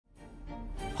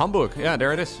Hamburg, yeah,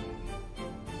 there it is.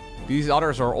 These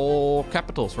others are all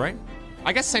capitals, right?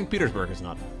 I guess St. Petersburg is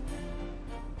not.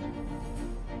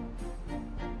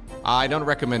 I don't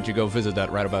recommend you go visit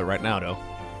that right about right now, though.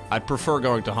 I'd prefer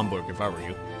going to Hamburg if I were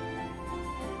you.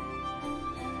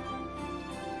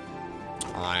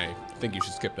 I think you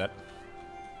should skip that.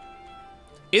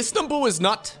 Istanbul is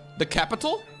not the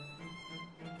capital?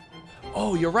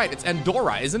 Oh, you're right. It's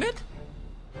Andorra, isn't it?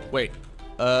 Wait.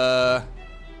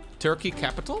 Turkey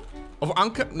capital? Of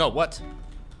Ankara? No, what?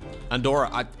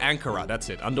 Andorra. Ankara, that's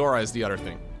it. Andorra is the other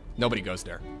thing. Nobody goes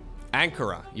there.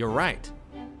 Ankara, you're right.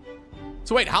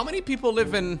 So wait, how many people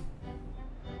live in...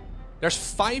 There's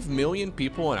 5 million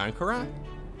people in Ankara?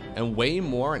 And way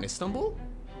more in Istanbul?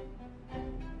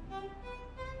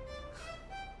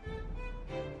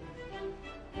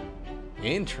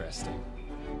 Interesting.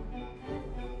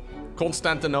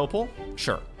 Constantinople?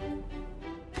 Sure.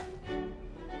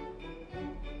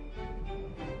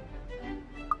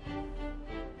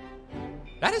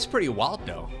 That is pretty wild,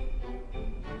 though.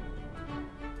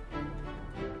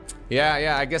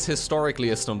 Yeah, I guess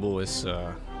historically Istanbul is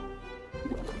a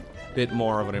bit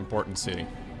more of an important city.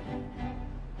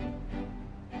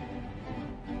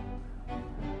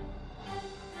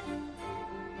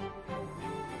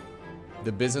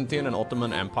 The Byzantine and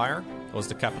Ottoman Empire was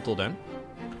the capital then.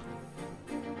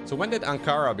 So when did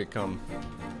Ankara become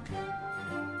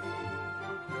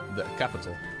the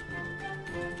capital?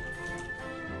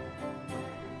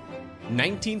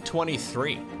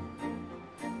 1923.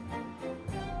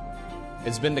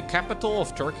 It's been the capital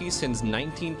of Turkey since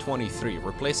 1923,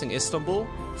 replacing Istanbul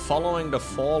following the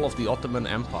fall of the Ottoman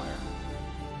Empire.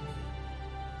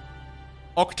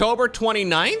 October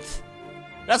 29th?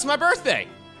 That's my birthday!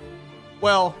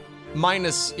 Well,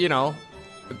 minus, you know,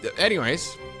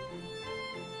 anyways.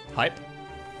 Hype.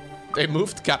 They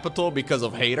moved capital because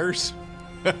of haters.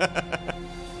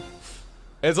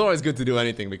 It's always good to do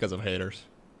anything because of haters.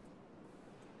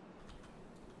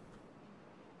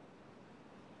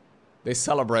 They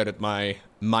celebrated my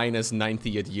minus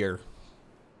 90th year,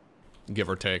 give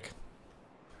or take.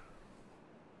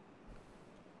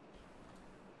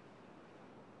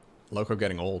 Lowko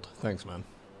getting old. Thanks, man.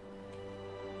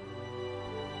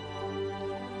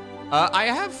 I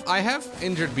have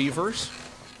injured beavers,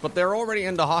 but they're already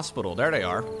in the hospital. There they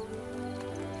are.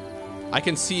 I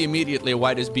can see immediately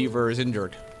why this beaver is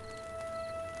injured.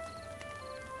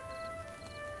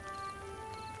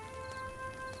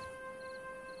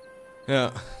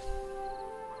 Yeah.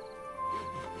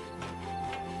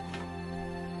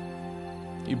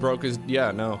 He broke his...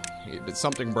 Yeah, no.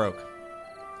 Something broke.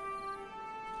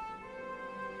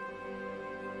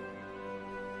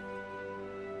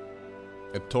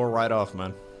 It tore right off,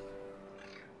 man.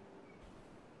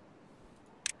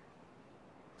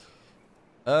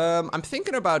 I'm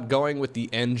thinking about going with the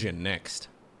engine next.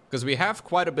 Because we have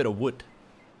quite a bit of wood.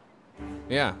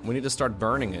 Yeah, we need to start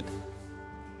burning it.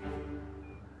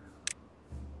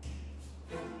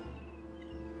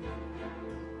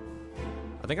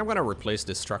 I think I'm gonna replace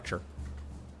this structure.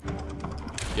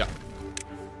 Yeah.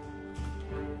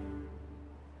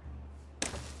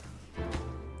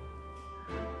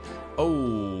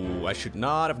 Oh, I should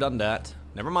not have done that.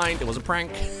 Never mind, it was a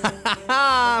prank.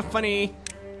 Funny.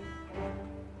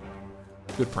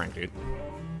 Good prank, dude.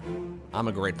 I'm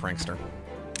a great prankster.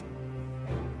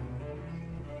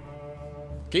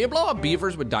 Can you blow up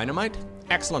beavers with dynamite?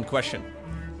 Excellent question.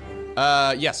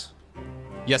 Yes.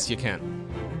 Yes, you can.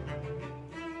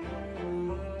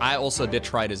 I also did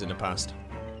try this in the past.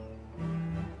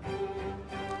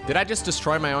 Did I just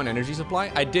destroy my own energy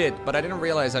supply? I did, but I didn't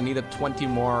realize I needed 20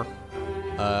 more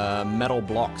metal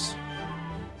blocks.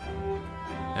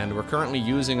 And we're currently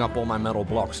using up all my metal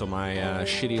blocks on my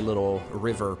shitty little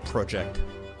river project.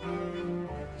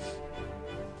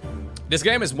 This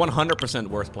game is 100%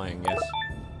 worth playing, yes.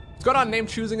 It's got on name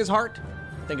choosing his heart.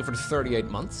 Thank you for the 38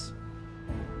 months.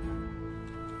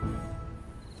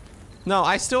 No,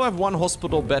 I still have one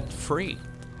hospital bed free.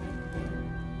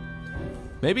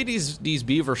 Maybe these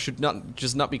beavers should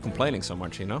not be complaining so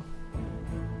much, you know?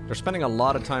 They're spending a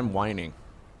lot of time whining.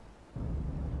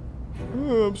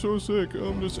 Oh, I'm so sick.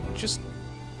 I'm just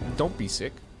don't be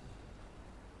sick.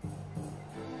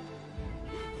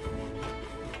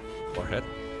 Forehead.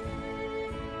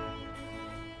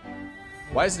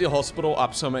 Why is the hospital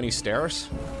up so many stairs?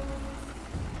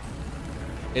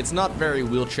 It's not very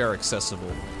wheelchair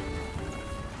accessible.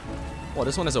 Oh,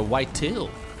 this one has a white tail.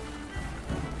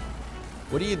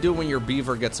 What do you do when your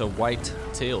beaver gets a white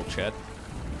tail, Chet?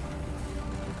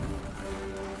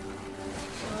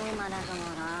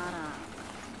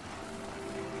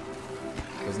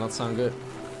 Does not sound good.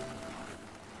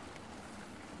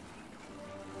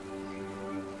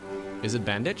 Is it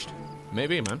bandaged?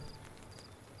 Maybe, man.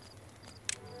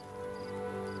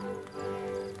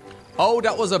 Oh,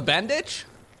 that was a bandage?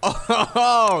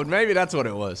 Oh, maybe that's what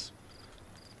it was.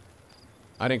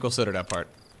 I didn't consider that part.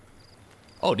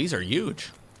 Oh, these are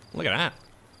huge. Look at that.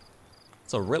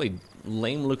 It's a really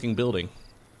lame-looking building.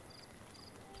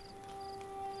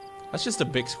 That's just a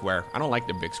big square. I don't like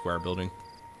the big square building.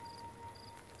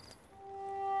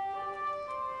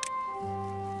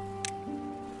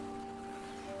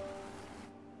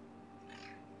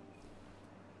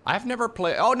 I've never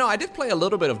played... Oh, no, I did play a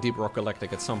little bit of Deep Rock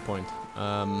Galactic at some point.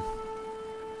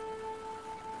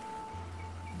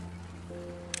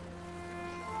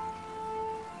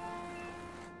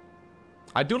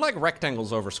 I do like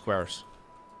rectangles over squares.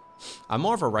 I'm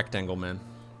more of a rectangle man.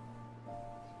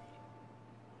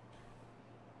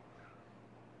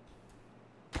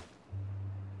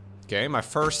 Okay, my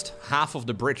first half of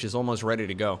the bridge is almost ready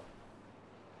to go.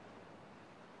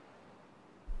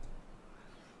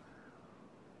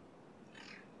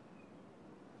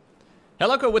 Hey,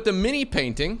 Lowko, with the mini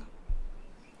painting,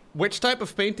 which type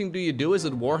of painting do you do? Is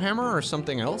it Warhammer or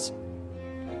something else?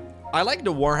 I like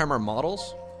the Warhammer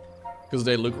models because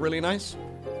they look really nice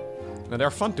and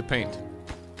they're fun to paint.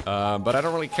 But I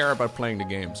don't really care about playing the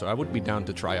game, so I would be down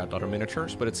to try out other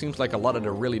miniatures, but it seems like a lot of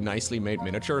the really nicely made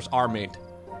miniatures are made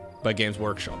by Games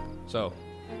Workshop, so.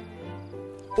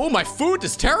 Oh, my food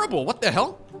is terrible, what the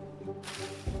hell?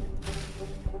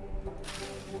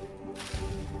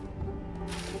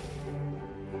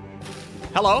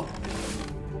 Hello?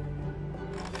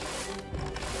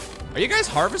 Are you guys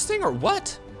harvesting or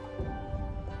what?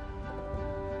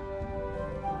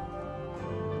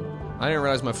 I didn't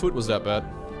realize my food was that bad.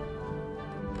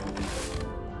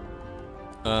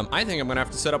 I think I'm gonna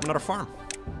have to set up another farm.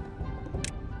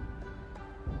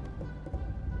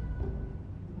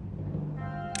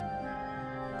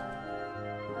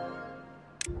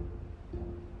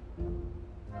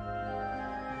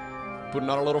 Put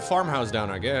another little farmhouse down,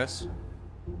 I guess.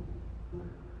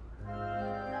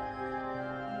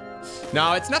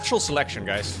 No, it's natural selection,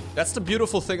 guys. That's the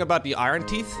beautiful thing about the Iron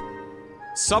Teeth.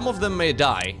 Some of them may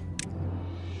die,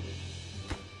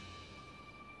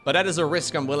 but that is a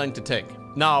risk I'm willing to take.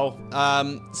 Now,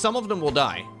 some of them will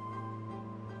die.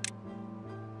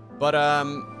 But,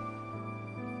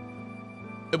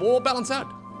 it will all balance out.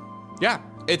 Yeah,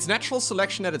 it's natural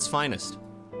selection at its finest.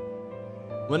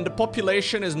 When the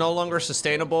population is no longer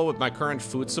sustainable with my current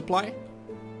food supply,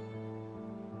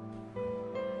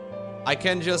 I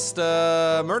can just,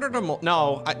 murder them all.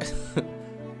 No,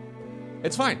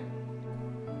 it's fine.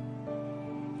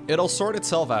 It'll sort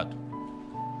itself out.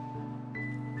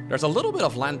 There's a little bit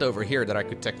of land over here that I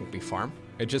could technically farm.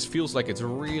 It just feels like it's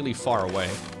really far away.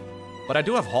 But I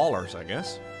do have haulers, I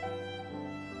guess.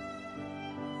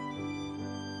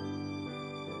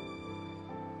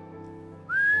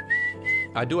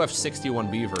 I do have 61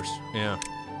 beavers, yeah.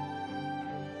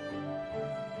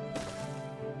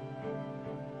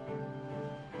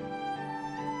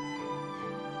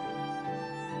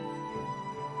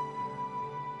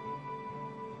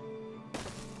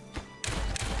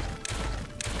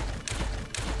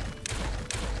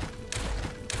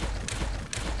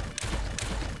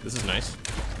 This is nice.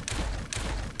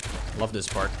 Love this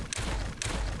part.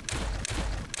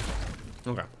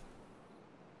 Okay.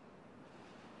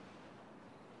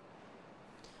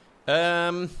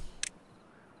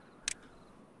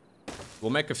 We'll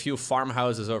make a few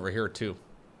farmhouses over here too.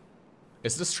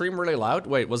 Is the stream really loud?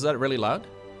 Wait, was that really loud?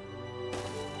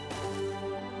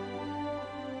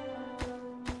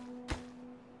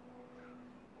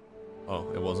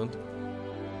 Oh, it wasn't.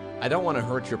 I don't want to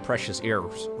hurt your precious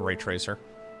ears, Ray Tracer.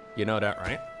 You know that,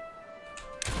 right?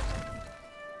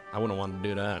 I wouldn't want to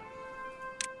do that.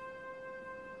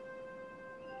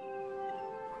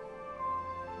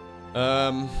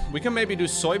 We can maybe do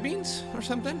soybeans or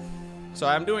something. So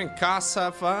I'm doing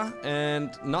cassava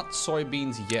and not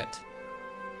soybeans yet.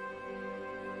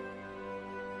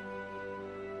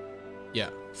 Yeah,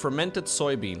 fermented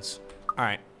soybeans. All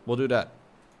right, we'll do that.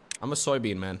 I'm a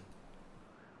soybean man.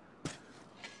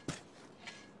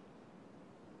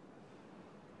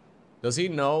 Does he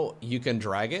know you can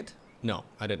drag it? No,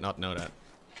 I did not know that.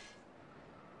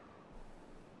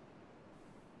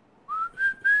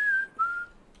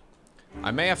 I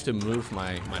may have to move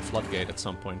my floodgate at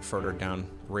some point further down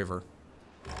river.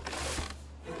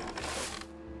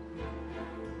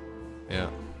 Yeah,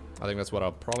 I think that's what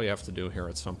I'll probably have to do here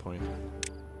at some point.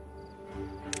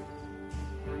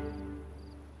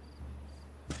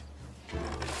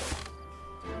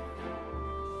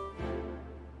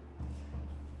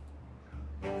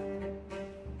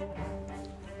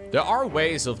 There are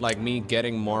ways of like me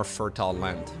getting more fertile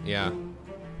land. Yeah.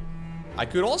 I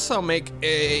could also make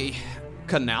a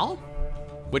canal,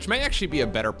 which may actually be a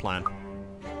better plan.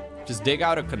 Just dig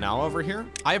out a canal over here.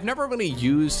 I have never really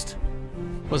used,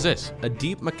 what's this? A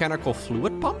deep mechanical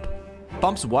fluid pump?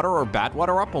 Pumps water or bad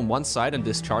water up on one side and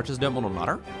discharges them on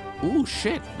another. Ooh,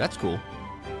 shit, that's cool.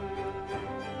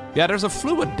 Yeah, there's a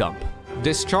fluid dump.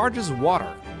 Discharges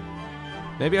water.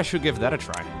 Maybe I should give that a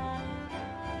try.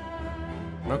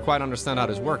 I don't quite understand how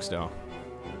this works, though.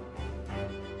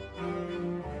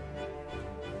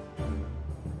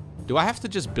 Do I have to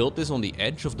just build this on the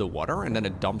edge of the water and then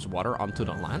it dumps water onto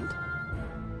the land?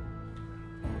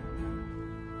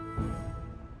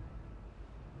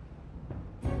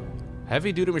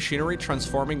 Heavy-duty machinery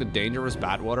transforming the dangerous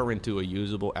bad water into a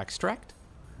usable extract?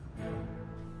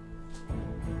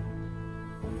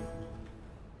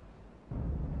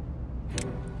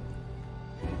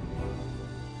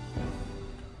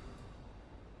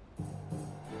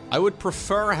 I would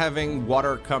prefer having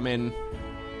water come in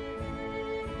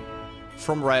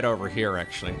from right over here,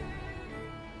 actually.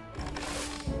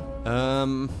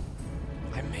 I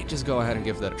may just go ahead and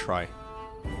give that a try.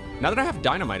 Now that I have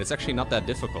dynamite, it's actually not that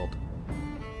difficult.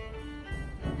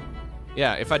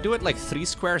 Yeah, if I do it like 3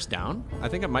 squares down, I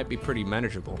think it might be pretty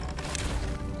manageable.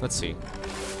 Let's see.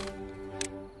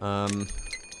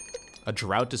 A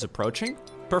drought is approaching.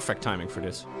 Perfect timing for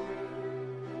this.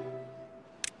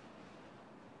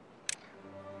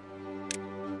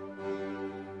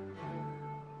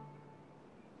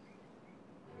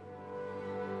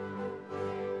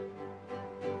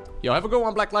 Yo, have a good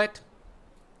one, Blacklight.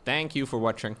 Thank you for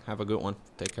watching. Have a good one.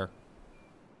 Take care.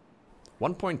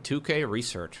 1.2k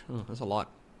research. Oh, that's a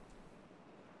lot.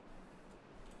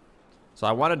 So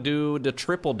I want to do the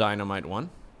triple dynamite one.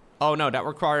 Oh no, that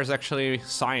requires actually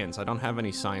science. I don't have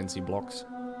any sciencey blocks.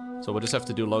 So we'll just have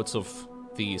to do loads of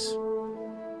these.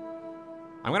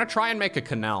 I'm gonna try and make a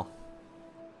canal.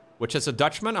 Which as a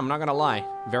Dutchman, I'm not gonna lie.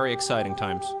 Very exciting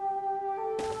times.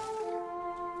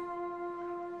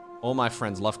 All my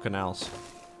friends love canals.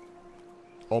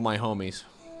 All my homies.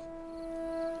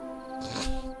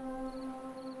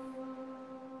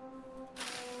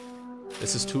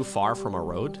 This is too far from a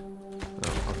road?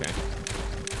 Oh, okay.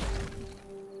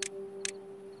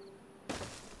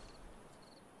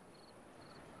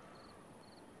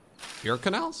 Ear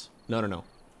canals? No, no, no.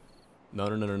 No,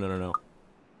 no, no, no, no, no, no.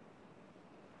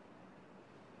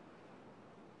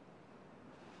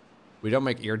 We don't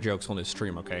make ear jokes on this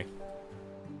stream, okay?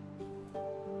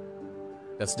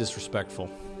 That's disrespectful.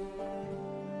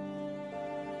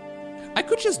 I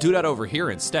could just do that over here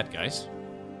instead, guys.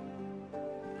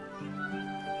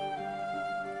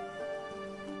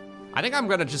 I think I'm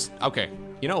gonna just... Okay,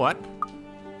 you know what?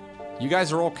 You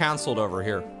guys are all canceled over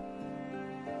here.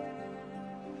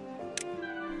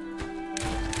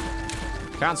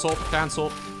 Cancelled,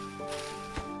 cancelled.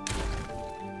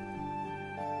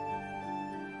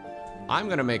 I'm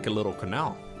gonna make a little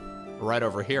canal right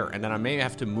over here, and then I may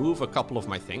have to move a couple of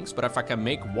my things, but if I can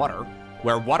make water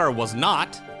where water was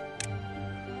not,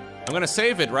 I'm gonna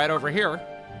save it right over here.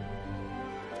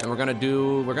 And we're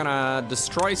gonna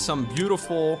destroy some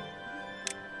beautiful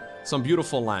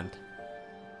land.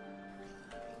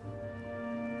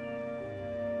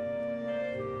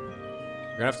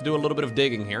 We're gonna have to do a little bit of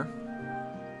digging here.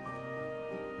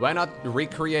 Why not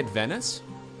recreate Venice?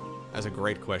 That's a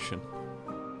great question.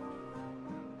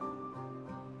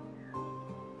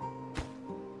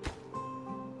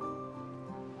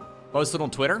 Post it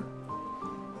on Twitter?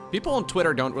 People on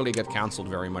Twitter don't really get canceled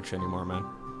very much anymore, man.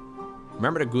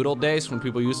 Remember the good old days when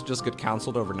people used to just get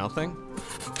canceled over nothing?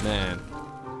 Man.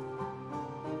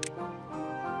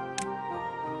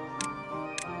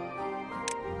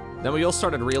 Then we all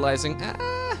started realizing,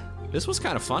 this was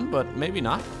kind of fun, but maybe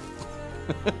not.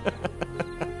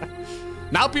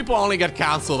 Now people only get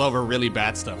canceled over really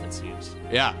bad stuff, it seems.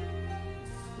 Yeah.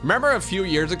 Remember a few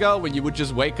years ago when you would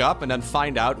just wake up and then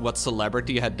find out what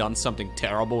celebrity had done something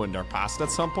terrible in their past at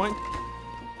some point?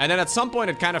 And then at some point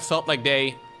it kind of felt like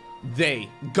they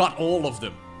got all of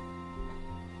them.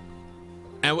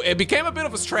 And it became a bit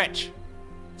of a stretch.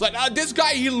 It's like, this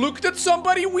guy, he looked at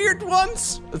somebody weird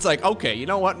once. It's like, okay, you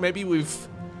know what? Maybe we've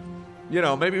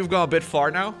gone a bit far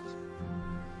now.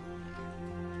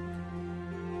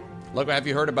 Look, have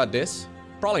you heard about this?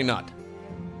 Probably not.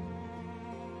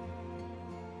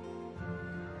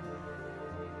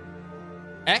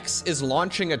 X is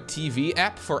launching a TV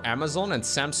app for Amazon and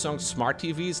Samsung smart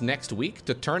TVs next week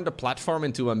to turn the platform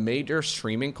into a major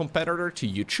streaming competitor to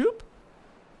YouTube.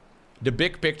 The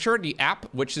big picture, the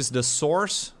app, which is the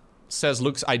source, says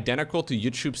looks identical to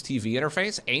YouTube's TV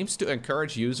interface, aims to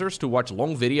encourage users to watch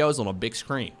long videos on a big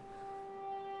screen.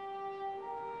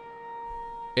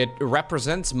 It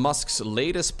represents Musk's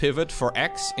latest pivot for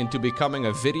X into becoming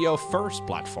a video-first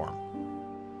platform.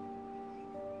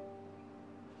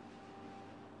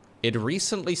 It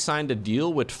recently signed a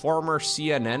deal with former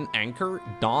CNN anchor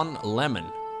Don Lemon.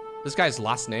 This guy's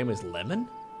last name is Lemon?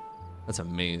 That's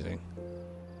amazing.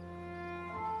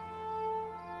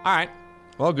 All right.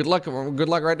 Well, good luck. Good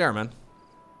luck right there, man.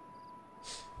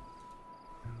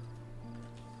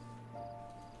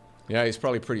 Yeah, he's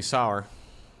probably pretty sour.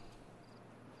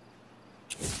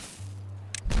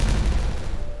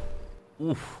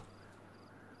 Oof.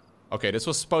 Okay, this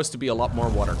was supposed to be a lot more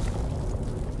water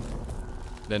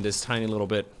than this tiny little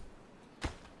bit.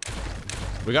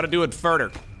 We gotta do it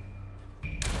further.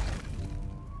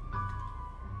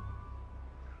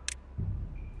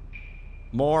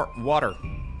 More water.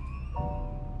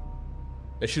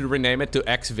 They should rename it to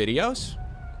X videos.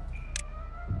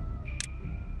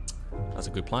 That's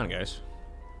a good plan, guys.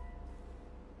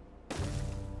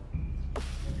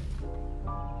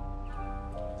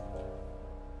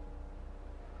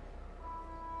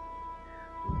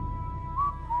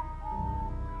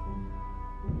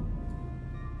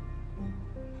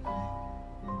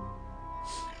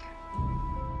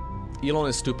 Elon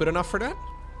is stupid enough for that?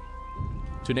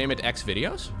 To name it X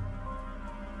videos?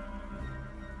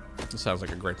 This sounds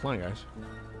like a great plan, guys.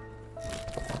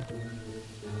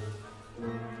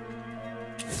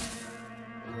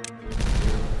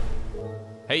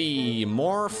 Hey,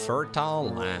 more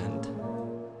fertile land.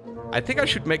 I think I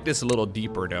should make this a little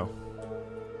deeper, though.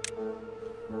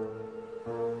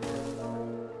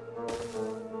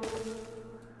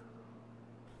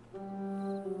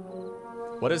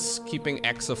 What is keeping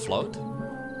X afloat?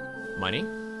 Money?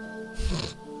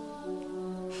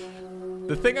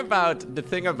 The thing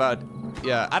about,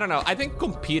 yeah, I don't know. I think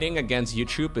competing against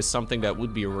YouTube is something that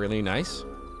would be really nice.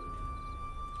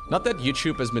 Not that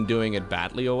YouTube has been doing it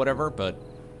badly or whatever, but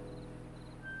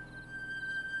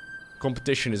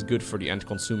competition is good for the end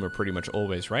consumer pretty much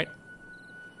always, right?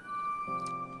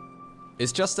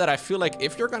 It's just that I feel like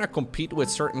if you're gonna compete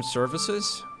with certain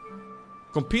services,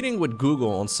 competing with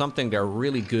Google on something they're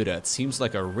really good at seems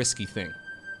like a risky thing.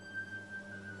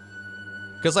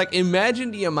 Because, like,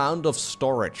 imagine the amount of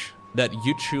storage that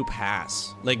YouTube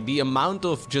has. Like, the amount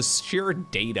of just sheer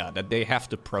data that they have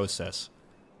to process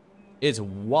is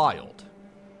wild.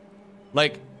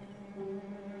 Like,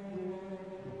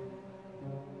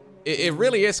 it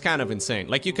really is kind of insane.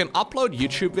 Like, you can upload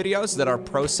YouTube videos that are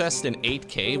processed in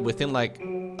 8K within, like,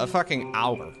 a fucking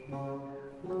hour.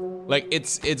 Like,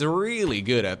 it's really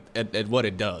good at what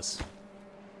it does.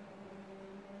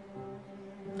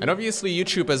 And obviously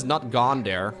YouTube has not gone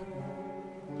there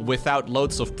without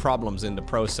loads of problems in the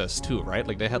process too, right?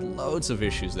 Like, they had loads of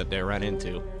issues that they ran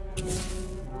into.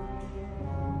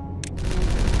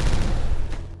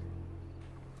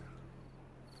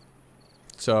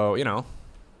 So, you know.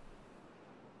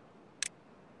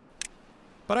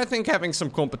 But I think having some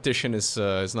competition is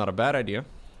not a bad idea.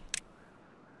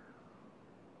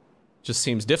 Just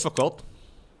seems difficult.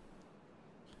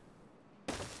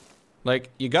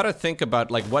 Like, you gotta think about,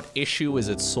 like, what issue is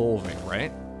it solving,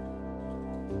 right?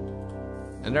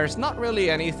 And there's not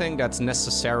really anything that's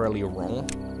necessarily wrong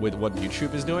with what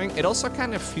YouTube is doing. It also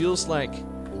kind of feels like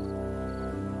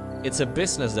it's a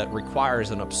business that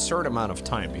requires an absurd amount of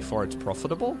time before it's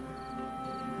profitable.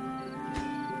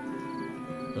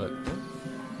 But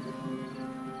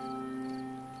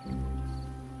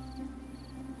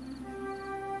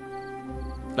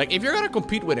like, if you're gonna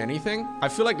compete with anything, I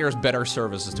feel like there's better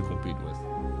services to compete with.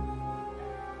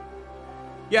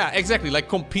 Yeah, exactly. Like,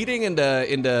 competing in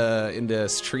the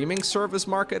streaming service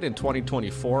market in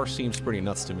 2024 seems pretty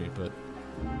nuts to me, but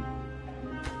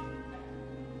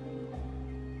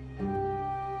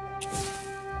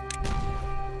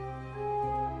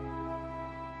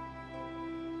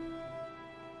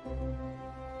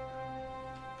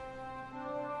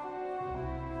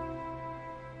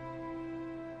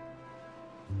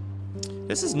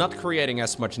this is not creating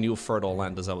as much new fertile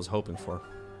land as I was hoping for.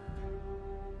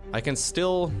 I can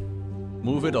still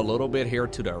move it a little bit here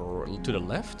to the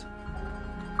left,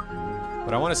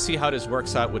 but I want to see how this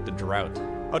works out with the drought.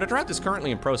 Oh, the drought is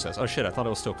currently in process. Oh shit, I thought it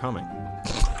was still coming.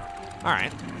 All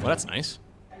right, well, that's nice.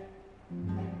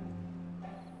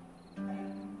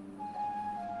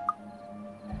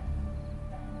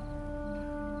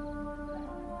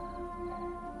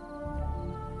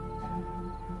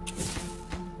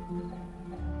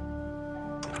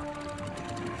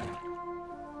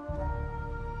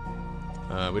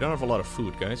 We don't have a lot of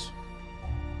food, guys.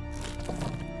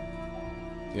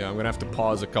 Yeah, I'm gonna have to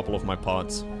pause a couple of my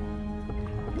pods.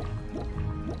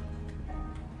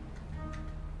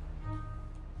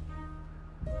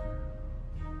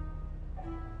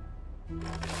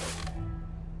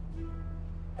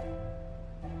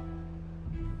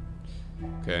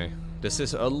 Okay, this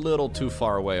is a little too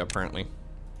far away, apparently.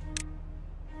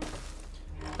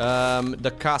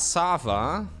 The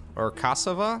cassava, or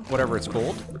cassava, whatever it's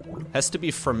called, has to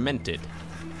be fermented.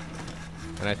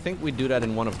 And I think we do that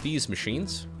in one of these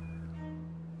machines.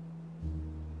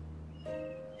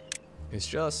 It's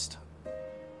just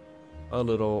a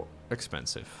little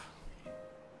expensive.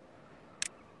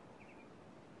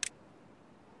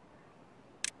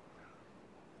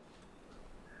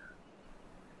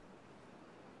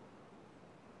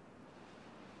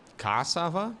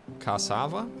 Cassava?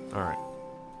 Cassava? Alright.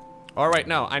 Alright,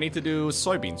 now I need to do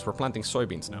soybeans. We're planting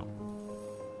soybeans now.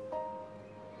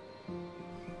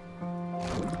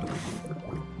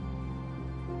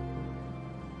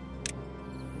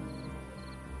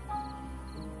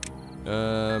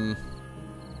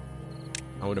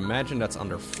 I would imagine that's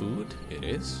under food. It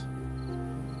is.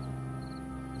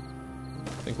 I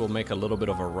think we'll make a little bit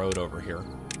of a road over here.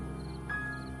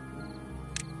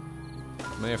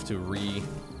 May have to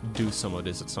redo some of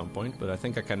this at some point, but I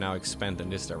think I can now expand in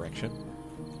this direction.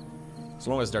 As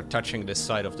long as they're touching this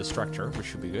side of the structure, which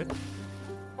should be good.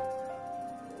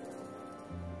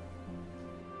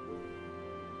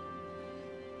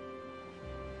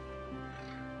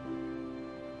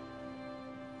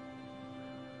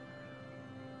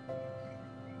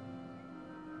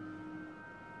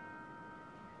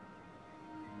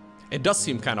 It does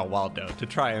seem kind of wild, though, to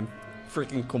try and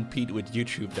freaking compete with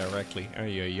YouTube directly.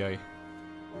 Ay, ay, ay.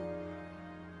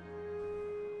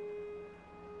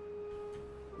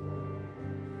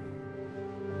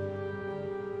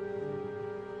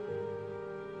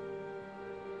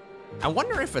 I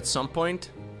wonder if at some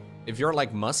point, if you're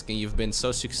like Musk and you've been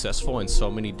so successful in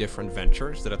so many different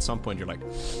ventures that at some point you're like,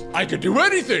 I could do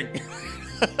anything!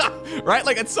 Right?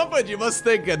 Like at some point you must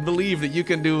think and believe that you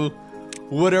can do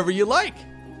whatever you like.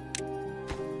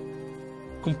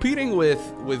 Competing with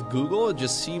Google, it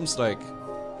just seems like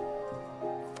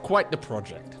quite the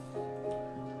project.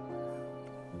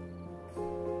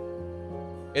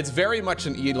 It's very much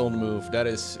an Elon move, that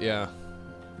is, yeah.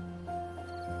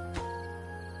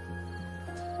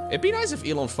 It'd be nice if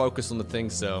Elon focused on the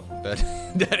things, though, that,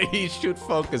 that he should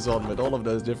focus on with all of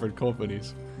those different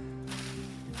companies.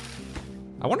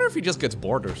 I wonder if he just gets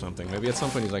bored or something. Maybe at some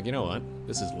point he's like, you know what?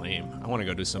 This is lame. I want to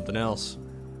go do something else.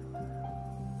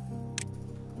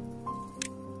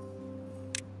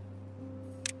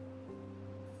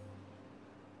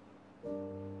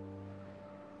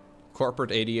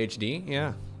 Corporate ADHD?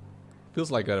 Yeah.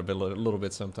 Feels like that a little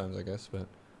bit sometimes, I guess, but...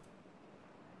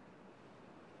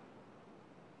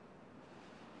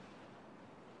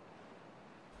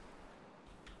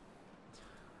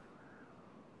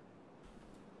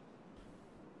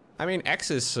 I mean,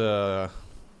 X is, not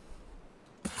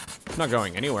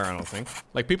going anywhere, I don't think.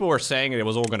 Like, people were saying it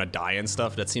was all gonna die and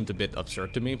stuff. That seemed a bit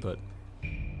absurd to me, but...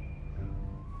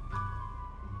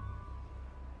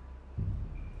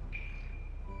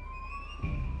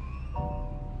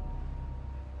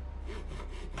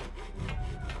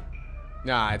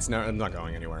 Nah, it's not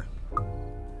going anywhere.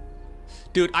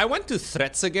 Dude, I went to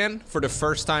Threads again for the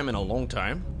first time in a long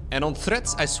time. And on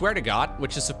Threads, I swear to God,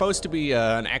 which is supposed to be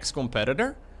an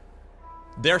ex-competitor,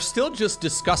 they're still just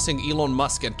discussing Elon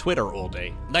Musk and Twitter all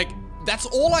day. Like, that's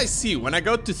all I see when I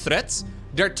go to Threads.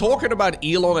 They're talking about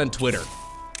Elon and Twitter.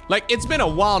 Like, it's been a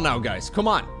while now, guys. Come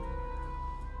on.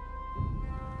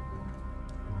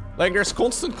 Like, there's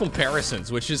constant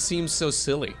comparisons, which just seems so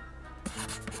silly.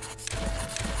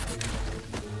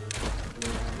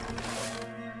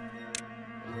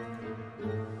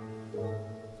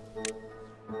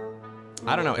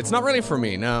 I don't know. It's not really for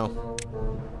me, no.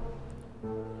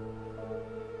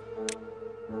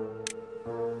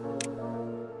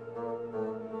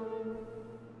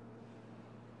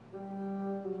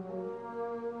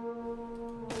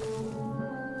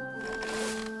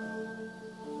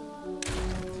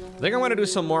 I think I want to do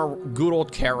some more good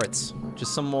old carrots.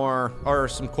 Just some more, or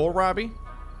some kohlrabi.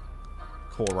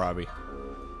 Kohlrabi.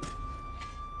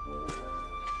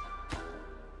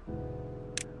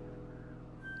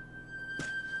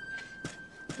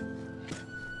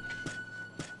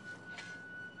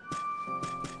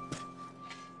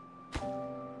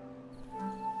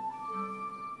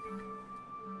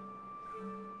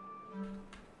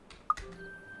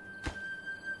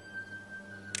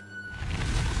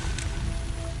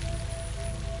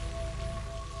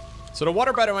 So the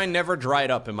water, by the way, never dried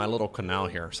up in my little canal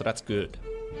here, so that's good.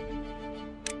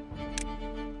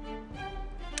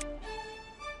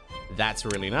 That's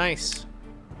really nice.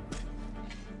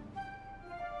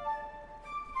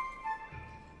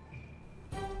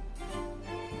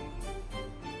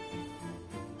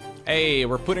 Hey,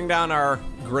 we're putting down our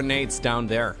grenades down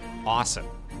there. Awesome.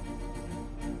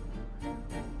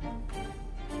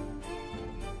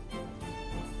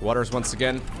 Water's once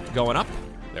again going up.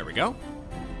 There we go.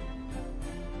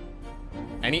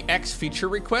 Any X feature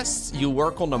requests? You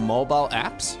work on the mobile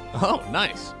apps? Oh,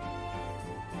 nice.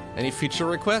 Any feature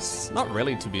requests? Not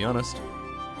really, to be honest.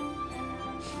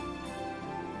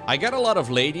 I get a lot of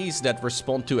ladies that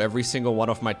respond to every single one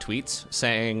of my tweets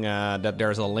saying that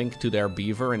there's a link to their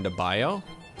beaver in the bio.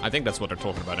 I think that's what they're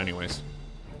talking about anyways.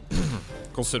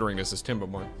 Considering this is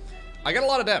Timberborn. I get a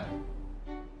lot of them.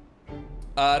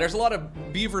 There's a lot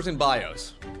of beavers in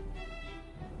bios.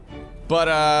 But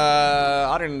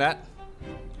other than that,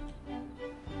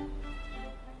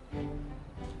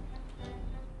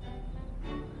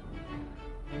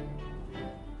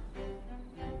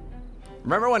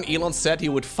 remember when Elon said he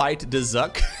would fight the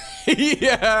Zuck?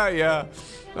 Yeah.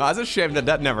 Oh, it's a shame that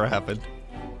that never happened.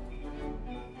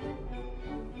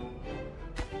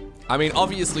 I mean,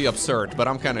 obviously absurd, but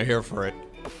I'm kind of here for it.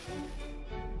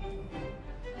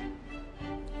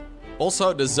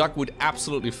 Also, the Zuck would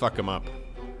absolutely fuck him up.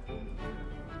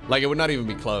 Like, it would not even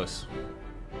be close.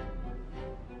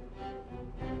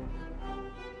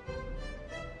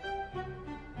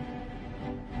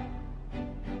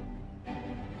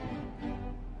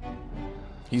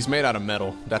 He's made out of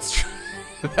metal. That's true.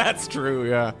 That's true,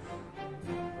 yeah.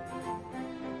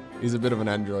 He's a bit of an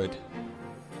android.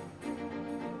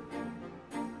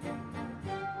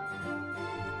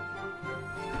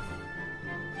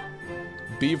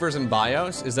 Beavers and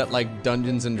bios? Is that like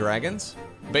Dungeons and Dragons?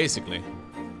 Basically.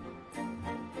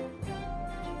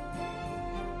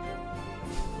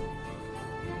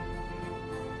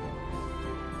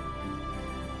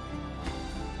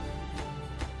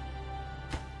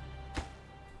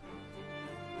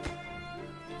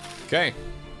 Okay.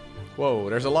 Whoa,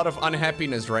 there's a lot of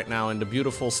unhappiness right now in the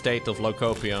beautiful state of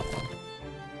Lowkopia.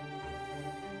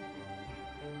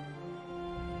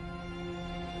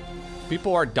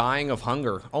 People are dying of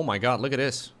hunger. Oh my god, look at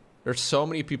this. There's so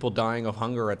many people dying of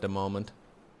hunger at the moment.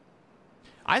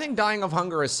 I think dying of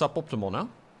hunger is suboptimal, no?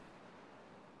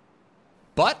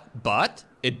 But,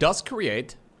 it does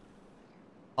create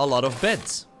a lot of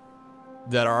beds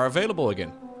that are available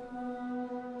again.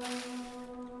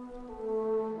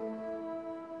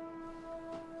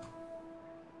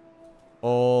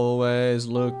 Always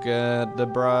look at the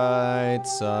bright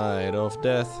side of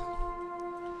death.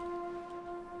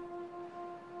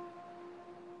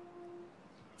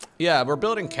 Yeah, we're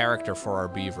building character for our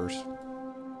beavers.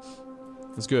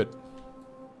 That's good.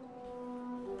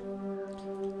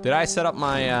 Did I set up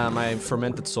my my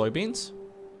fermented soybeans?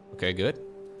 Okay, good.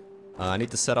 I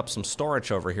need to set up some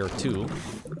storage over here too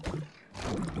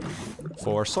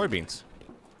for soybeans.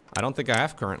 I don't think I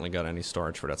have currently got any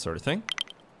storage for that sort of thing.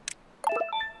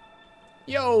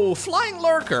 Yo, Flying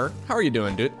Lurker! How are you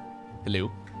doing, dude?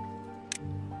 Hello.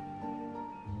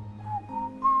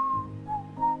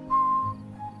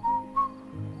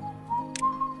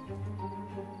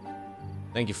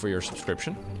 Thank you for your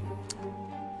subscription.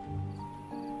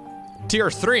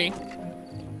 Tier 3.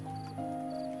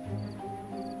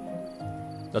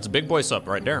 That's a big boy sub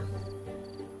right there.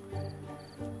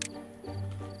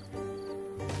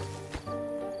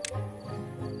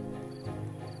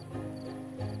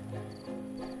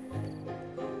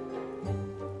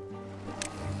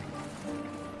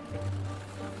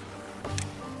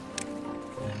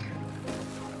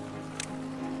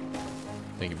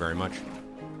 Thank you very much.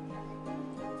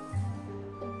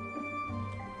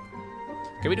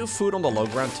 Can we do food on the low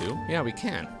ground too? Yeah, we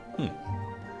can.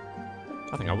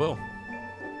 I think I will.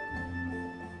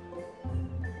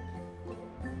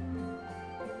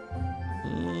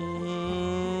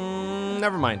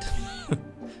 Never mind.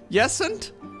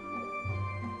 Yesn't?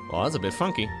 Well, that's a bit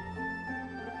funky.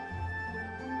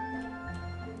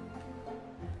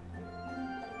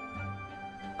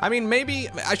 I mean, maybe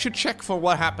I should check for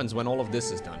what happens when all of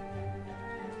this is done.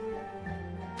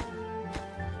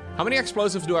 How many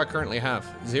explosives do I currently have?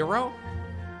 0?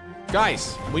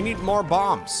 Guys, we need more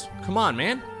bombs. Come on,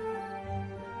 man.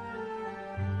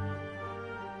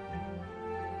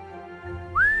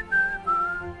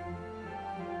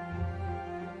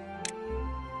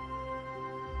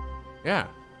 Yeah.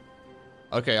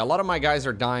 Okay, a lot of my guys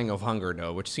are dying of hunger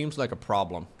though, which seems like a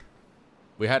problem.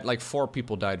 We had like 4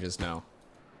 people die just now.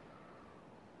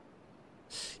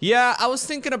 Yeah, I was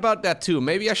thinking about that too.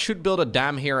 Maybe I should build a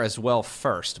dam here as well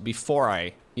first, before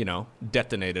I, you know,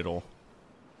 detonate it all.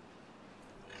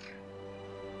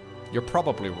 You're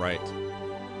probably right.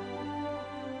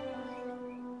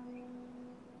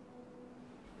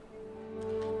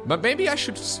 But maybe I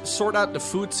should sort out the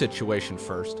food situation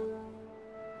first.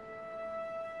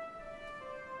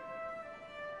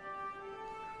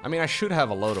 I mean, I should have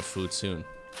a load of food soon.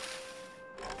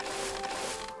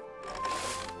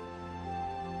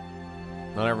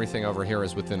 Not everything over here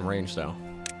is within range, though.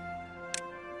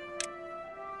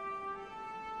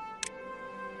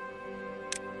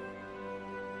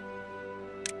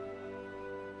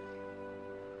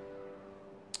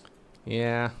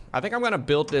 Yeah, I think I'm gonna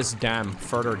build this dam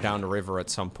further down the river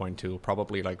at some point too.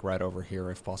 Probably like right over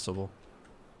here if possible.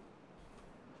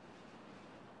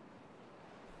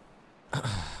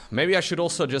 Maybe I should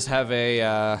also just have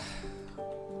a,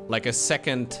 like a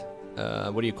second,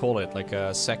 what do you call it? Like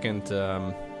a second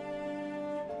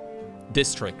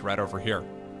district right over here.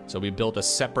 So we build a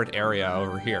separate area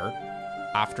over here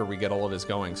after we get all of this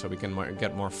going so we can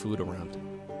get more food around.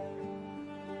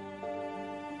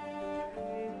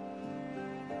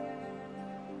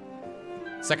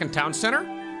 Second town center?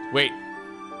 Wait,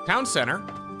 town center?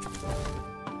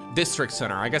 District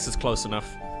center, I guess it's close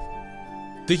enough.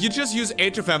 Did you just use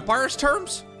Age of Empires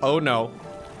terms? Oh no.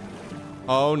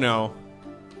 Oh no.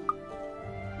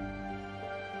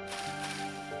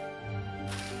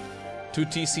 Two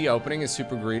TC opening is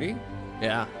super greedy?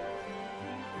 Yeah.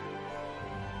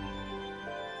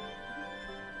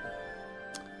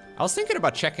 I was thinking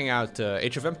about checking out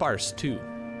Age of Empires 2.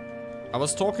 I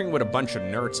was talking with a bunch of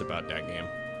nerds about that game.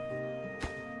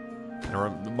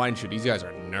 And mind you, these guys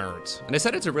are nerds. And they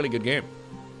said it's a really good game.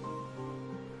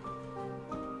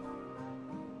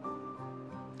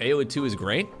 AoE 2 is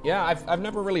great. Yeah, I've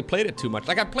never really played it too much.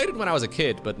 Like, I played it when I was a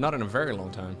kid, but not in a very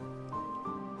long time.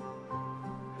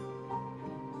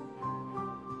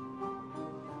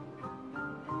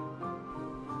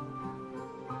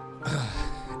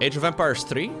 Age of Empires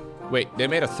 3? Wait, they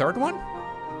made a third one?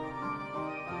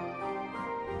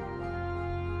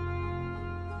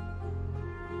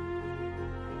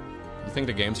 You think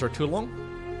the games are too long?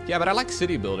 Yeah, but I like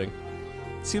city building.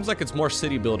 Seems like it's more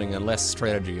city building and less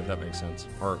strategy, if that makes sense.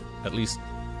 Or at least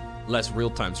less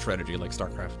real-time strategy like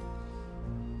StarCraft.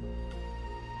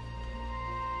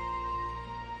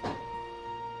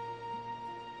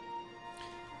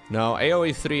 No,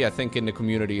 AoE 3, I think, in the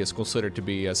community is considered to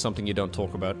be something you don't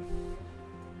talk about.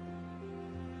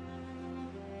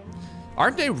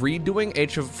 Aren't they redoing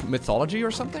Age of Mythology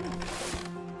or something?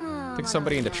 I think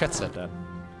somebody in the chat said that.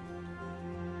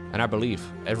 And I believe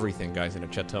everything guys in the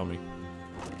chat tell me.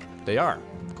 They are.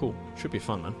 Cool. Should be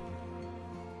fun, man.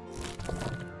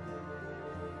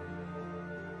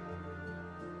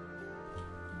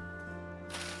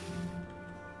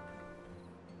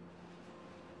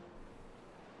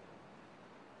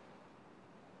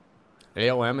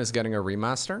 AOM is getting a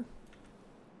remaster?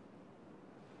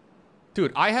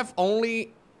 Dude, I have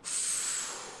only...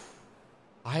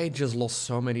 I just lost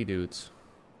so many dudes.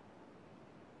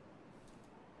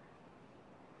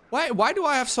 Why do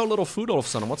I have so little food all of a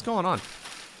sudden? What's going on?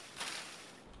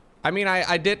 I mean,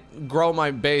 I did grow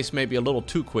my base maybe a little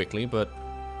too quickly, but...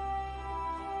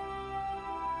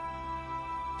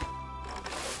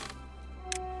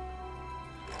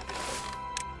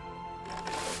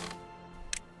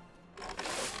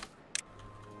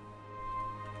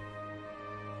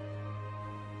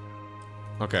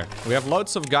 Okay, we have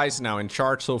loads of guys now in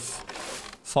charge of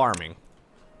farming.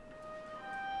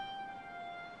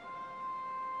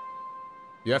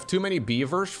 You have too many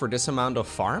beavers for this amount of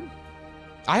farm?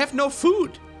 I have no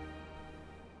food.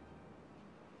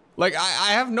 Like,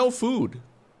 I have no food.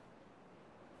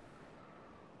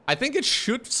 I think it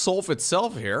should solve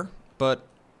itself here, but...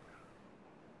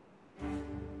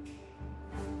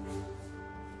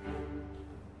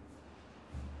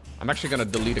 I'm actually gonna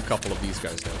delete a couple of these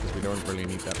guys though, because we don't really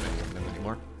need that many of them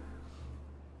anymore.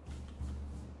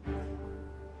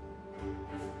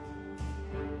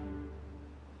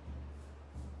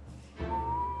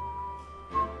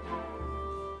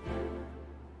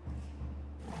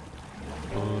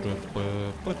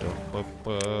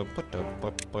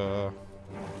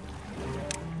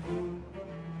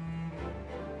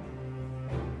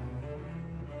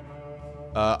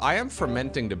 I am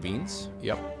fermenting the beans.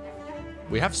 Yep.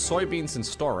 We have soybeans in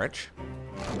storage.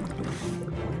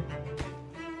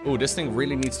 Ooh, this thing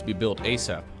really needs to be built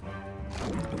ASAP.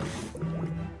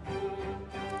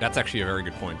 That's actually a very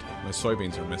good point. My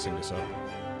soybeans are messing this up.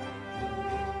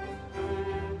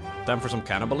 Time for some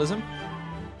cannibalism?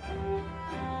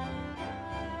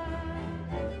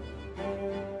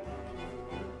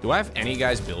 Do I have any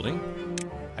guys building?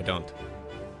 I don't.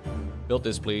 Build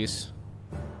this, please.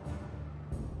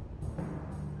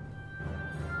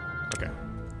 Okay.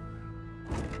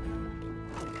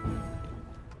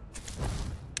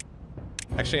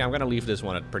 Actually, I'm gonna leave this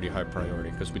one at pretty high priority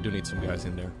because we do need some guys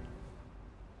in there.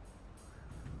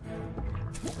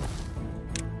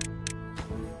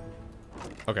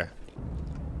 Okay.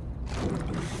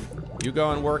 You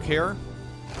go and work here.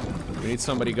 We need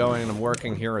somebody going and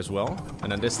working here as well.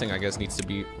 And then this thing, I guess, needs to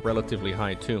be relatively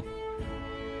high too.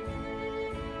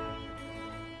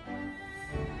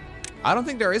 I don't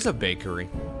think there is a bakery.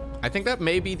 I think that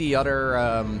may be the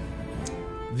other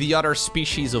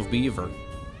species of beaver.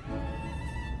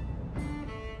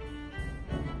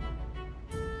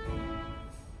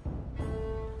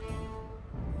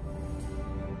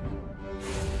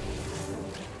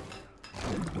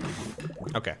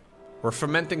 Okay, we're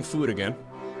fermenting food again.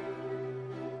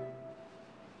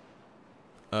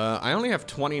 I only have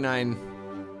 29.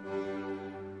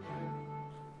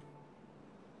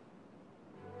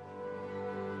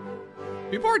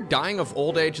 People are dying of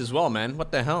old age as well, man.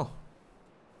 What the hell?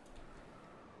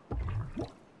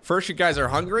 First you guys are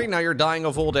hungry, now you're dying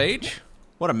of old age?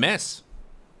 What a mess.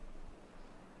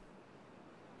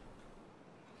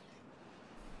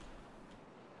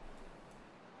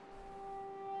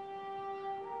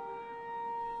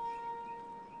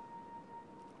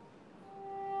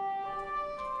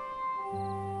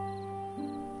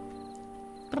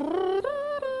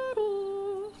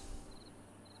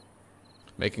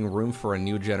 Making room for a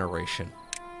new generation.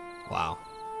 Wow.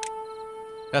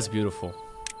 That's beautiful.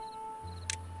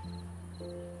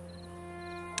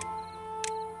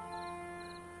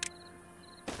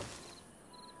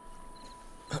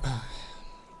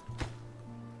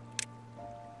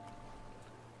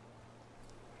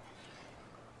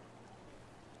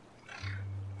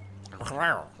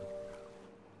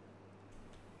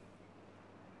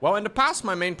 Well, in the past,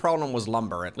 my main problem was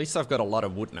lumber. At least I've got a lot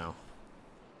of wood now.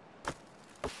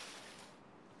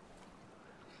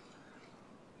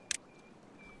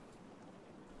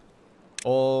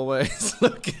 Always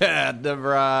look at the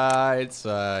bright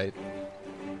side.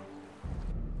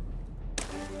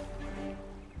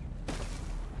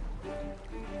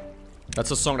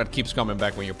 That's a song that keeps coming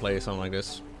back when you play something like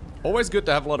this. Always good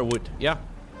to have a lot of wood, yeah.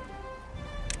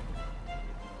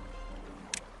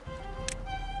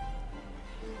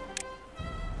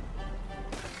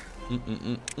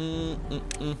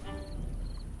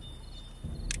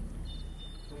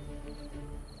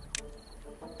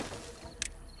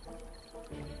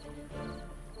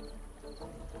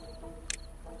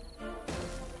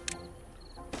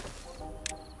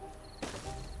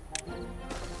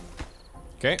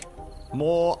 Okay,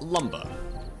 more lumber.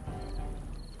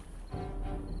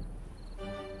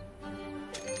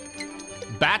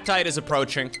 Badtide is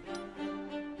approaching.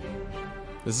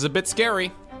 This is a bit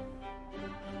scary.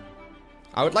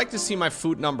 I would like to see my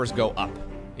food numbers go up.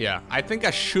 Yeah, I think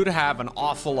I should have an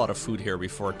awful lot of food here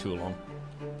before too long.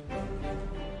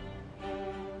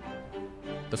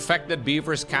 The fact that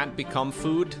beavers can't become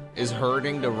food is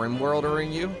hurting the rimworlder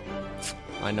in you.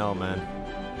 I know, man.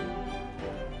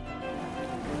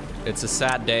 It's a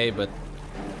sad day, but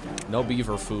no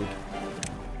beaver food.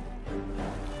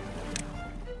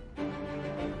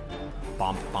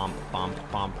 Bump, bump, bump,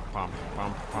 bump, bump,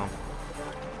 bump, bump.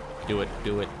 Do it,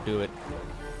 do it, do it.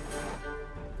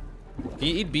 Can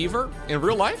you eat beaver in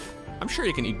real life? I'm sure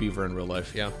you can eat beaver in real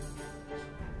life, yeah.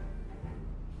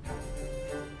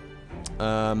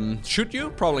 Should you?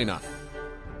 Probably not.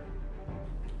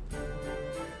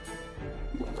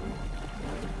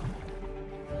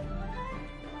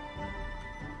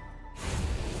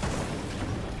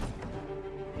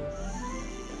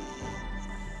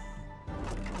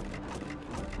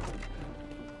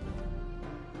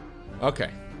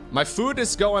 Okay, my food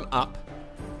is going up.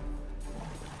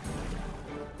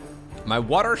 My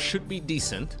water should be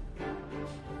decent.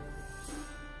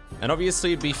 And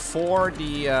obviously before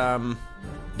the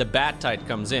badtide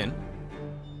comes in,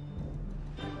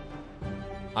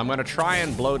 I'm gonna try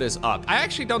and blow this up. I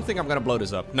actually don't think I'm gonna blow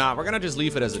this up. Nah, we're gonna just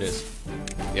leave it as it is.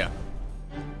 Yeah.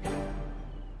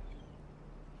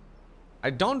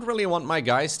 I don't really want my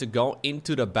guys to go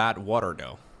into the bad water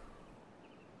though.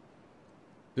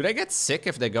 Do they get sick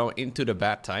if they go into the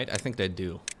badtide? I think they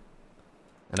do.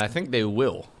 And I think they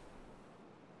will.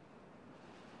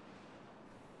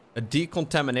 A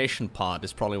decontamination pod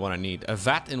is probably what I need. A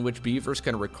vat in which beavers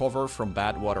can recover from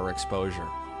bad water exposure.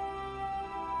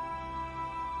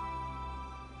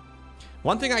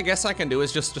 One thing I guess I can do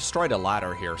is just destroy the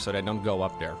ladder here so they don't go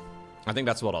up there. I think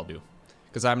that's what I'll do.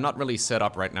 Because I'm not really set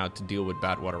up right now to deal with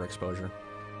bad water exposure.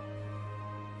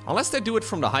 Unless they do it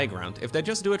from the high ground. If they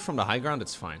just do it from the high ground,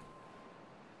 it's fine.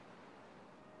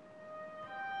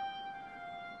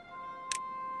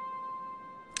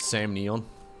 Same neon.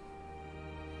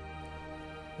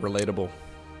 Relatable.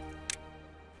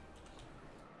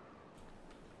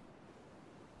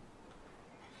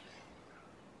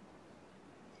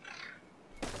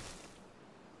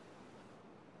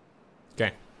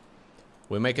 Okay.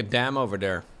 We make a dam over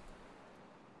there.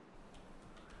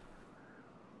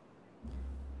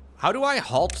 How do I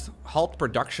halt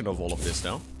production of all of this,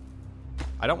 though?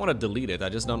 I don't want to delete it. I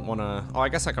just don't want to... Oh, I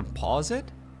guess I can pause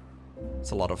it?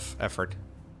 It's a lot of effort.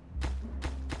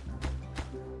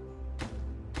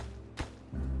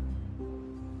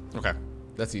 Okay,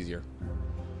 that's easier.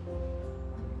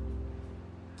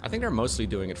 I think they're mostly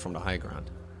doing it from the high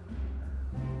ground.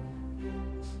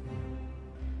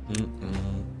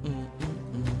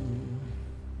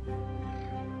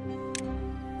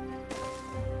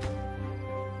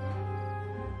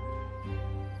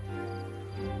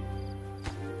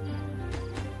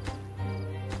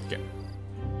 Okay.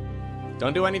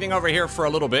 Don't do anything over here for a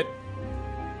little bit.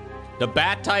 The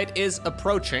badtide is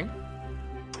approaching.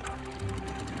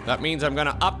 That means I'm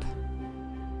gonna up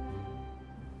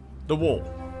the wall.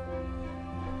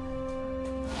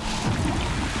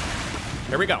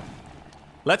 Here we go.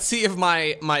 Let's see if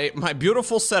my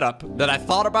beautiful setup that I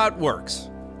thought about works.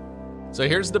 So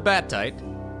here's the badtide.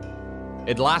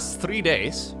 It lasts 3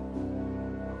 days.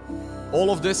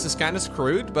 All of this is kind of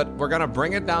screwed, but we're gonna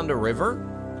bring it down the river.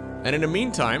 And in the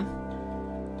meantime,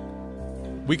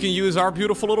 we can use our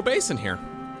beautiful little basin here.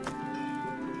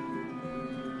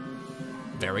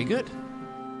 Very good.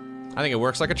 I think it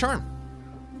works like a charm.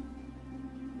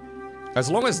 As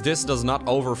long as this does not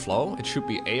overflow, it should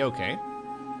be a-okay.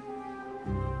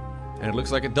 And it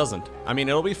looks like it doesn't. I mean,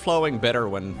 it'll be flowing better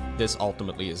when this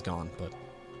ultimately is gone, but...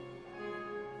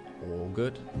 all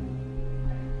good.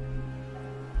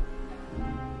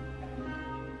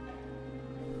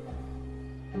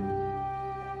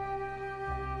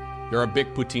 You're a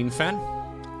big poutine fan?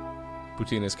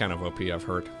 Poutine is kind of OP, I've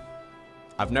heard.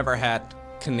 I've never had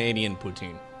Canadian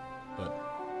poutine, but...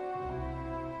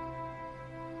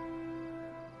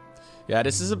 yeah,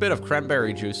 this is a bit of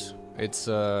cranberry juice. It's,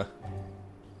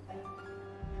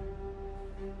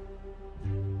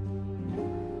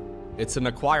 it's an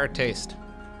acquired taste.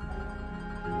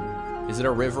 Is it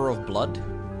a river of blood?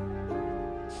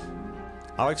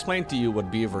 I'll explain to you what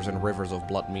beavers and rivers of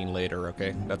blood mean later,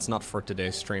 okay? That's not for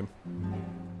today's stream.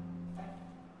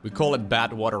 We call it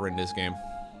badwater in this game.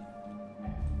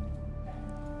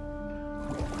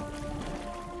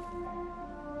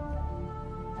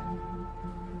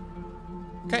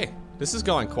 Okay, this is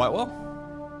going quite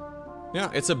well. Yeah,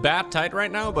 it's a badtide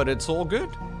right now, but it's all good.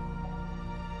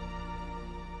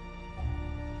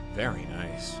 Very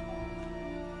nice.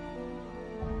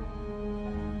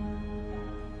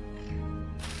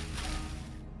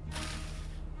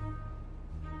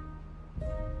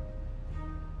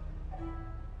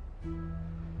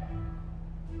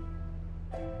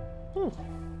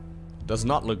 Does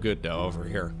not look good though over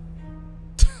here.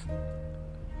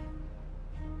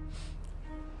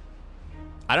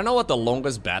 I don't know what the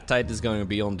longest badtide is going to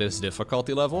be on this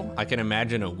difficulty level. I can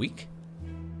imagine a week.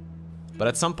 But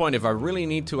at some point, if I really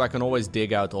need to, I can always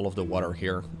dig out all of the water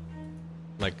here.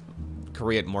 Like,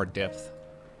 create more depth.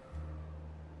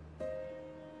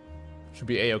 Should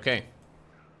be a-okay.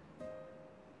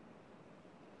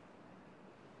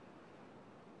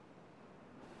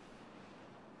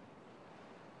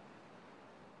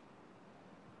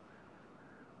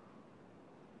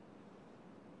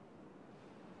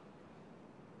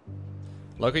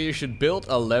 Lowko, you should build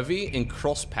a levee in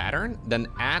cross pattern, then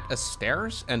add a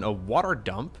stairs and a water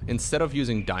dump instead of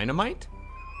using dynamite.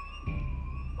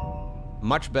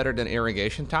 Much better than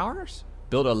irrigation towers.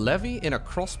 Build a levee in a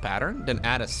cross pattern, then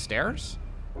add a stairs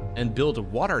and build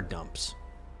water dumps.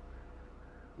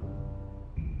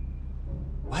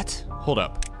 What? Hold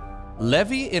up.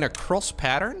 Levee in a cross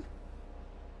pattern?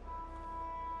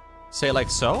 Say like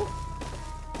so?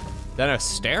 Then a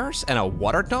stairs and a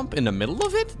water dump in the middle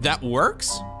of it? That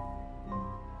works?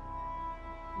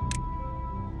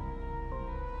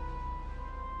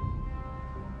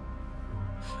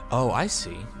 Oh, I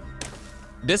see.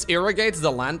 This irrigates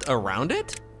the land around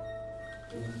it?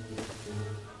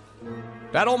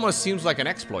 That almost seems like an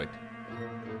exploit.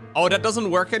 Oh, that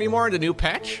doesn't work anymore in the new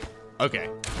patch? Okay.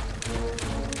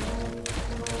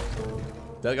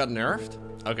 That got nerfed?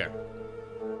 Okay.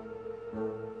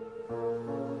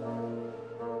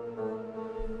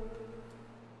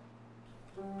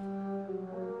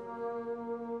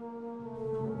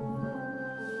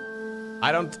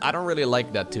 I don't really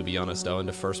like that, to be honest, though, in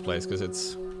the first place, because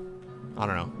it's, I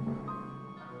don't know,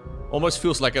 almost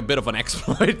feels like a bit of an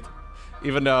exploit,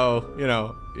 even though, you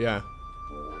know, yeah,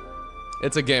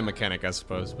 it's a game mechanic, I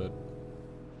suppose, but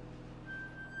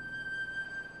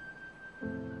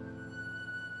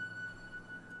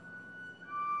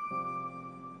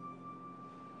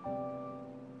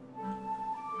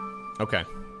okay.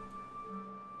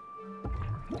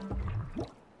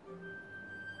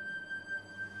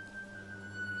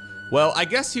 Well, I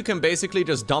guess you can basically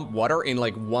just dump water in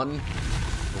like one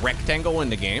rectangle in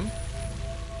the game.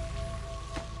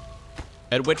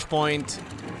 At which point,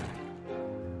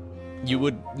 you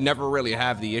would never really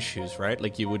have the issues, right?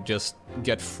 Like you would just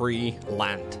get free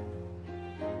land.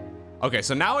 Okay,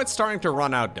 so now it's starting to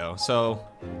run out though. So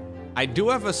I do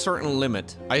have a certain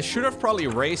limit. I should have probably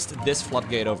raised this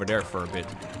floodgate over there for a bit.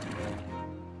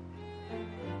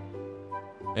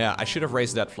 Yeah, I should have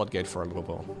raised that floodgate for a little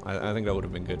while. I think that would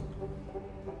have been good.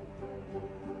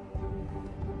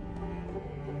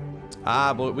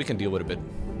 Ah, but we can deal with a bit.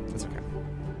 That's okay.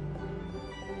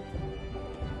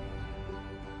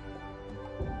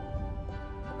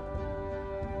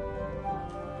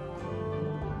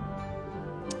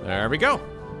 There we go.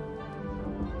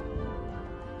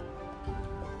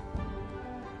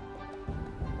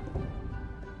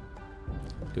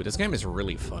 Dude, this game is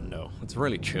really fun though. It's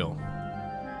really chill.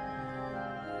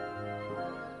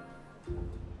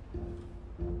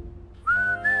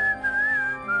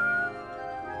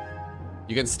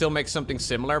 You can still make something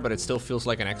similar, but it still feels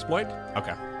like an exploit?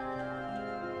 Okay.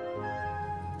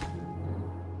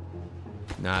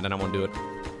 Nah, then I won't do it.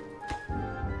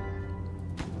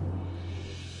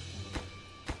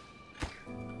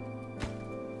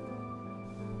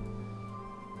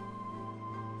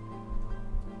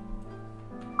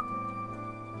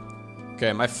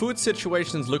 Okay, my food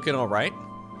situation's looking all right.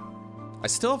 I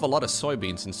still have a lot of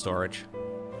soybeans in storage.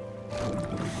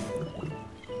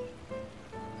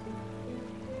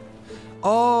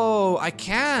 Oh, I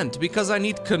can't because I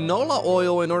need canola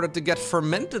oil in order to get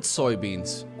fermented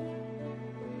soybeans.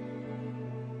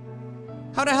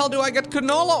 How the hell do I get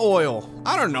canola oil?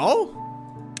 I don't know.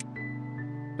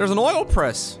 There's an oil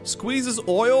press. Squeezes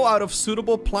oil out of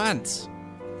suitable plants.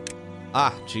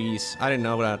 Ah, jeez. I didn't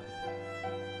know that.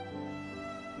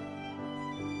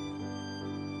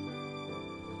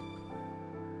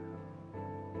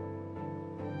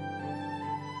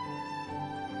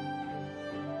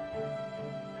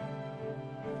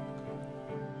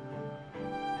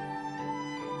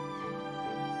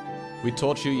 We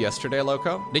told you yesterday,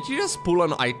 Lowko. Did you just pull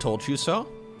an I told you so?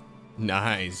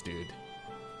 Nice, dude.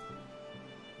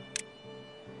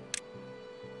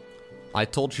 I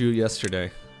told you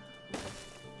yesterday.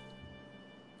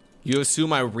 You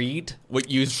assume I read what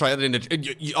you tried in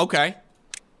the... Okay.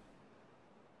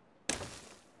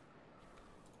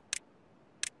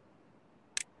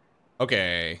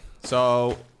 Okay.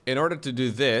 So, in order to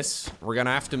do this, we're gonna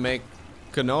have to make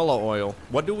canola oil.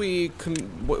 What do we...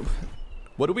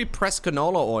 What do we press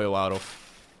canola oil out of?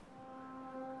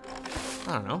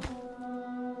 I don't know.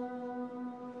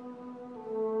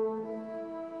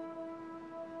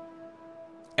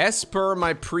 As per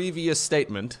my previous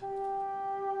statement.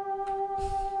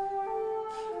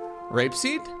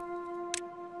 Rapeseed?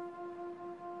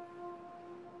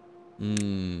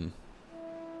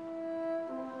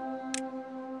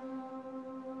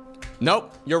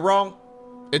 Nope, you're wrong.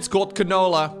 It's called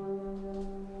canola.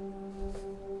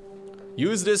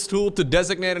 Use this tool to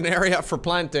designate an area for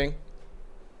planting.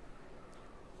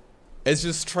 It's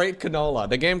just straight canola.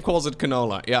 The game calls it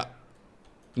canola, yeah.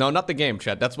 No, not the game,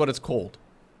 chat. That's what it's called.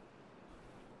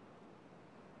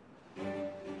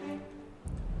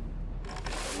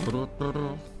 I don't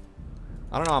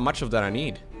know how much of that I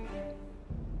need.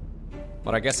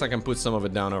 But I guess I can put some of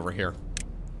it down over here.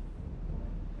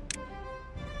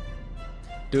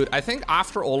 Dude, I think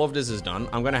after all of this is done,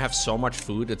 I'm gonna have so much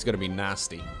food, it's gonna be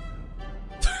nasty.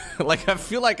 Like, I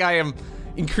feel like I am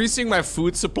increasing my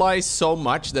food supply so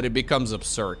much that it becomes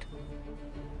absurd.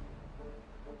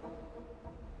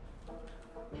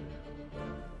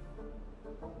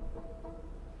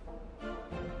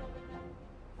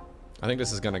 I think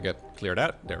this is gonna get cleared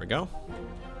out. There we go.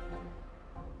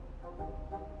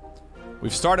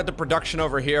 We've started the production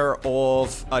over here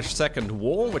of a second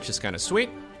wool, which is kind of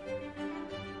sweet.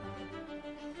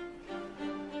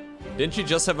 Didn't you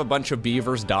just have a bunch of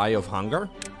beavers die of hunger?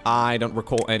 I don't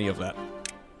recall any of that.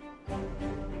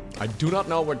 I do not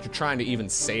know what you're trying to even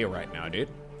say right now, dude.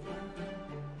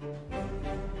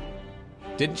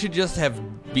 Didn't you just have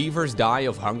beavers die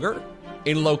of hunger?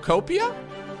 In Lowkopia?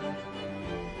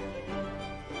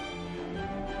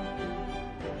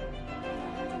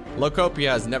 Lowkopia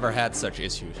has never had such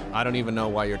issues. I don't even know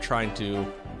why you're trying to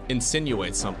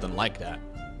insinuate something like that.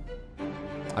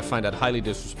 I find that highly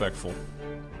disrespectful.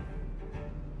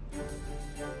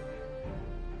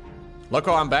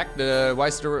 Lowko, I'm back. Why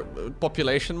is the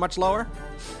population much lower?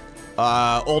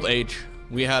 Old age.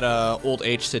 We had a old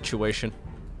age situation.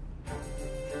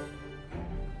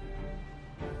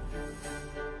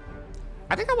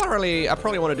 I think I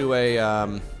probably want to do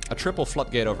a triple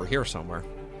floodgate over here somewhere.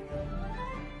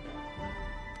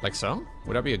 Like so?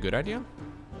 Would that be a good idea?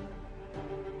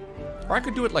 Or I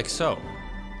could do it like so.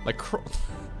 Like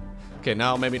okay,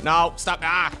 now maybe, no, stop,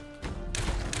 ah!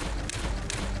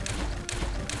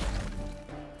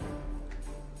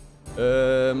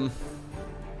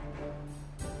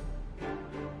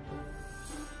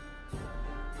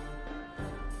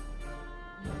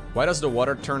 Why does the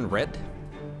water turn red?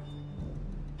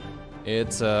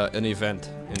 It's an event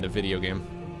in the video game.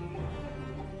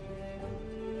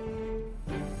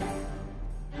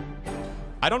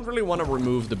 I don't really want to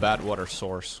remove the bad water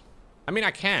source. I mean, I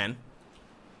can.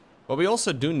 But we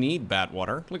also do need bad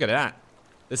water. Look at that.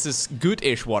 This is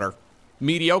good-ish water.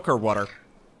 Mediocre water.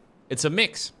 It's a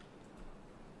mix.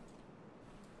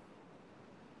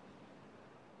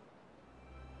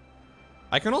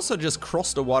 I can also just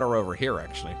cross the water over here,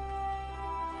 actually.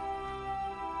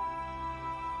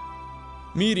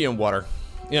 Medium water.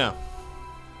 Yeah.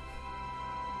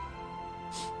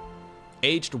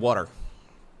 Aged water.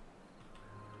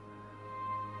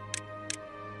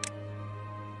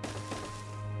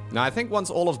 Now, I think once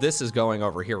all of this is going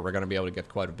over here, we're going to be able to get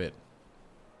quite a bit.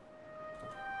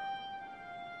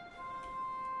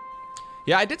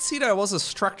 Yeah, I did see there was a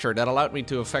structure that allowed me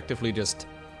to effectively just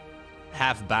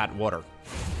have bad water.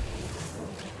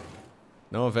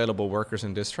 No available workers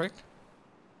in district.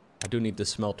 I do need the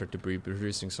smelter to be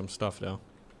producing some stuff, though.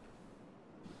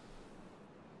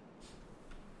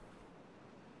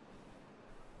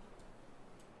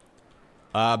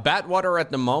 Bad water at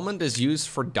the moment is used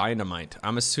for dynamite.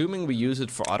 I'm assuming we use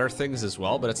it for other things as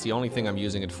well, but it's the only thing I'm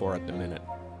using it for at the minute.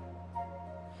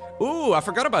 Ooh, I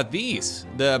forgot about these.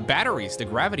 The batteries, the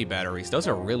gravity batteries. Those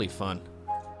are really fun.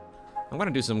 I'm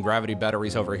gonna do some gravity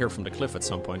batteries over here from the cliff at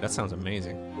some point. That sounds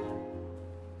amazing.